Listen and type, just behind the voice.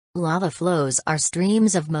Lava flows are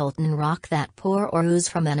streams of molten rock that pour or ooze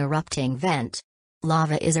from an erupting vent.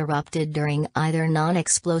 Lava is erupted during either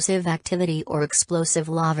non-explosive activity or explosive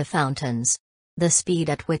lava fountains. The speed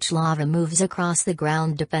at which lava moves across the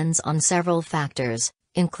ground depends on several factors,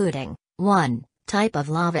 including 1. Type of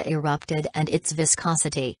lava erupted and its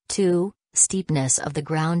viscosity. 2. Steepness of the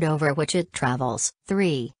ground over which it travels.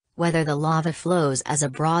 3. Whether the lava flows as a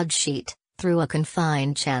broad sheet, through a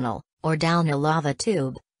confined channel, or down a lava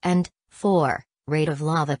tube. And 4. Rate of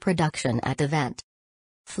lava production at the vent.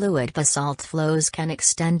 Fluid basalt flows can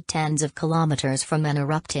extend tens of kilometers from an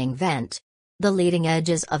erupting vent. The leading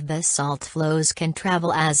edges of basalt flows can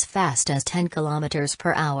travel as fast as 10 kilometers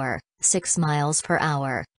per hour, 6 miles per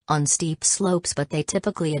hour, on steep slopes, but they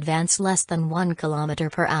typically advance less than 1 kilometer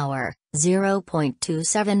per hour,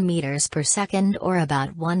 0.27 meters per second or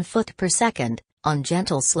about 1 foot per second, on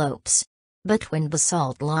gentle slopes. But when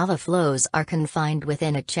basalt lava flows are confined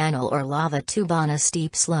within a channel or lava tube on a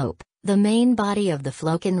steep slope, the main body of the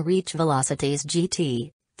flow can reach velocities gt.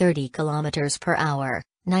 30 km per hour,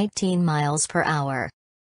 19 miles per hour.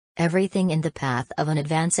 Everything in the path of an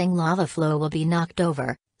advancing lava flow will be knocked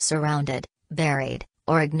over, surrounded, buried,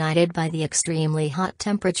 or ignited by the extremely hot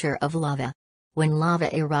temperature of lava. When lava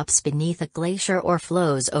erupts beneath a glacier or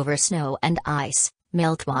flows over snow and ice,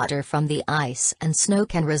 meltwater from the ice and snow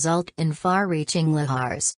can result in far-reaching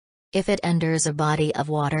lahars. If it enters a body of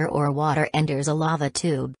water or water enters a lava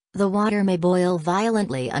tube, the water may boil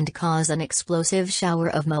violently and cause an explosive shower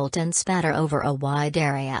of molten spatter over a wide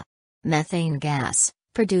area. Methane gas,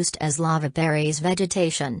 produced as lava buries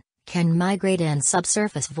vegetation, can migrate in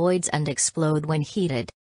subsurface voids and explode when heated.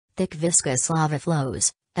 Thick viscous lava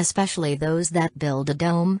flows, especially those that build a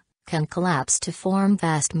dome, can collapse to form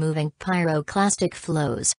fast-moving pyroclastic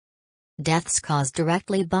flows. Deaths caused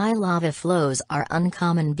directly by lava flows are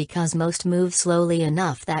uncommon because most move slowly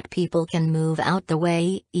enough that people can move out the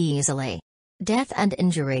way easily. Death and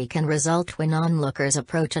injury can result when onlookers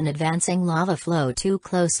approach an advancing lava flow too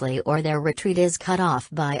closely or their retreat is cut off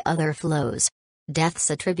by other flows.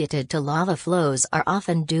 Deaths attributed to lava flows are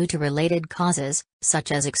often due to related causes,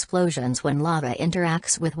 such as explosions when lava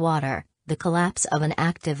interacts with water, the collapse of an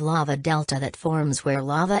active lava delta that forms where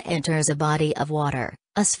lava enters a body of water,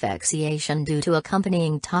 asphyxiation due to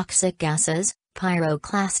accompanying toxic gases,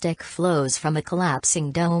 pyroclastic flows from a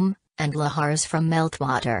collapsing dome, and lahars from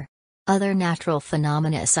meltwater. Other natural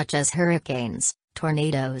phenomena such as hurricanes,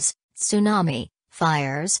 tornadoes, tsunami,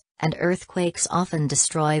 fires, and earthquakes often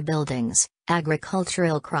destroy buildings,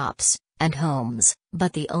 agricultural crops, and homes,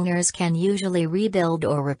 but the owners can usually rebuild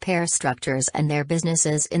or repair structures and their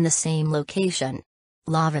businesses in the same location.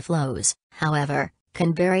 Lava flows, however,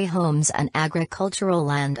 can bury homes and agricultural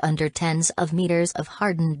land under tens of meters of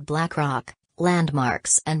hardened black rock.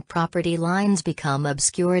 Landmarks and property lines become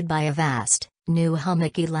obscured by a vast, new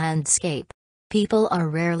hummocky landscape. People are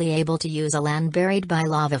rarely able to use a land buried by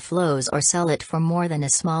lava flows or sell it for more than a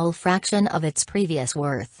small fraction of its previous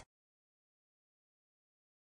worth.